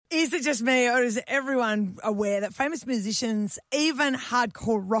Is it just me, or is everyone aware that famous musicians, even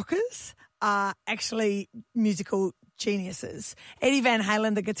hardcore rockers, are actually musical geniuses? Eddie Van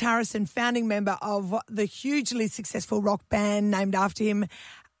Halen, the guitarist and founding member of the hugely successful rock band named after him,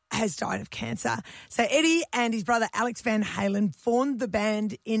 has died of cancer. So Eddie and his brother Alex Van Halen formed the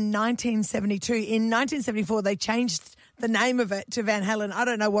band in 1972. In 1974, they changed the name of it to Van Halen. I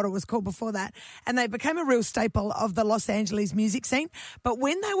don't know what it was called before that. And they became a real staple of the Los Angeles music scene. But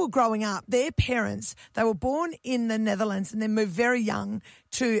when they were growing up, their parents, they were born in the Netherlands and then moved very young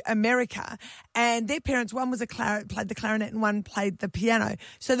to America. And their parents, one was played the clarinet and one played the piano.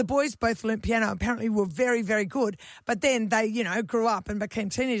 So the boys both learnt piano, apparently were very, very good. But then they, grew up and became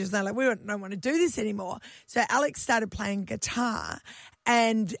teenagers. And they're like, we don't want to do this anymore. So Alex started playing guitar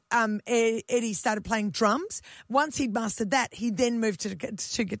and Eddie started playing drums. Once he'd mastered that, he then moved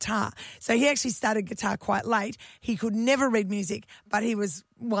to guitar. So he actually started guitar quite late. He could never read music, but he was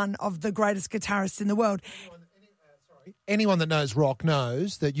one of the greatest guitarists in the world. Anyone that knows rock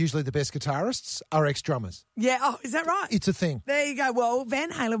knows that usually the best guitarists are ex-drummers. Yeah, oh, is that right? It's a thing. There you go. Well,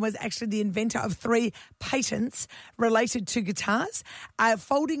 Van Halen was actually the inventor of 3 patents related to guitars: a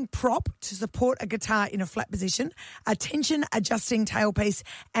folding prop to support a guitar in a flat position, a tension-adjusting tailpiece,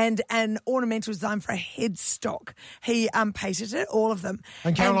 and an ornamental design for a headstock. He patented all of them.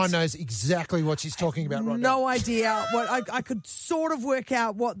 And Caroline knows exactly what she's talking about right now. No idea. I could sort of work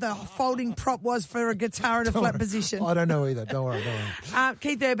out what the folding prop was for a guitar in a flat position. I don't know either. Don't worry.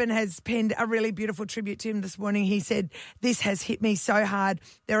 Keith Urban has penned a really beautiful tribute to him this morning. He said, "This has hit me so hard.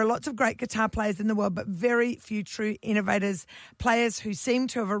 There are lots of great guitar players in the world, but very few true innovators, players who seem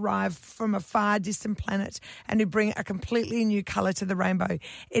to have arrived from a far distant planet and who bring a completely new colour to the rainbow.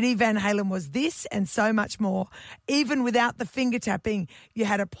 Eddie Van Halen was this and so much more. Even without the finger tapping, you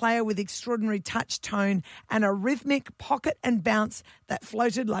had a player with extraordinary touch, tone, and a rhythmic pocket and bounce that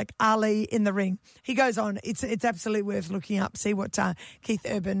floated like Ali in the ring." He goes on. It's absolutely worth looking up, see what Keith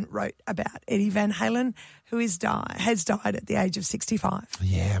Urban wrote about Eddie Van Halen, who has died at the age of 65.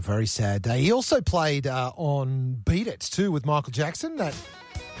 Yeah, very sad day. He also played on Beat It too with Michael Jackson, that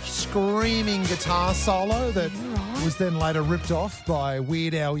screaming guitar solo that was then later ripped off by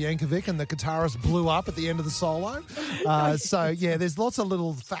Weird Al Yankovic, and the guitarist blew up at the end of the solo. There's lots of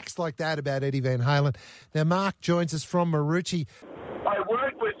little facts like that about Eddie Van Halen. Now, Mark joins us from Maroochy. I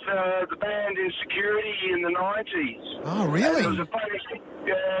worked with the band in security in the 90s. Oh, really? It was a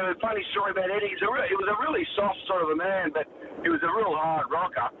funny story about Eddie. He was a really soft sort of a man, but he was a real hard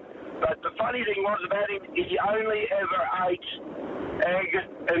rocker. But the funny thing was about him, he only ever ate egg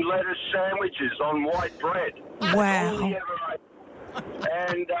and lettuce sandwiches on white bread. Wow. All he ever ate.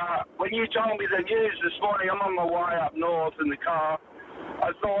 And when you told me the news this morning, I'm on my way up north in the car,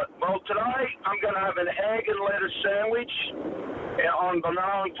 I thought, well, today I'm going to have an egg and lettuce sandwich on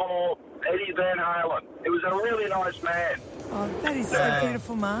banana for Eddie Van Halen. It was a really nice man. Oh, that is so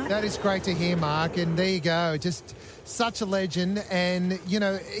beautiful, Mark. That is great to hear, Mark. And there you go. Just such a legend. And,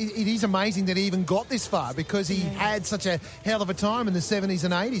 it is amazing that he even got this far because he had such a hell of a time in the 70s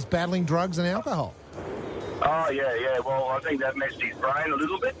and 80s battling drugs and alcohol. Oh, yeah. Well, I think that messed his brain a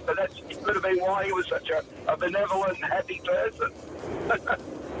little bit, but that could have been why he was such a benevolent and happy person.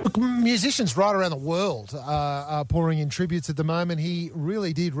 Look, musicians right around the world are pouring in tributes at the moment. He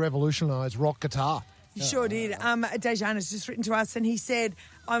really did revolutionise rock guitar. He sure did. Dejan has just written to us and he said,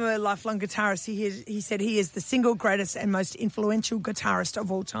 I'm a lifelong guitarist. He said he is the single greatest and most influential guitarist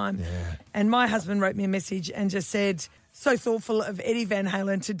of all time. Yeah. And my husband wrote me a message and just said, so thoughtful of Eddie Van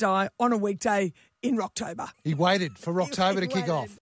Halen to die on a weekday in Rocktober. He waited for Rocktober to kick off.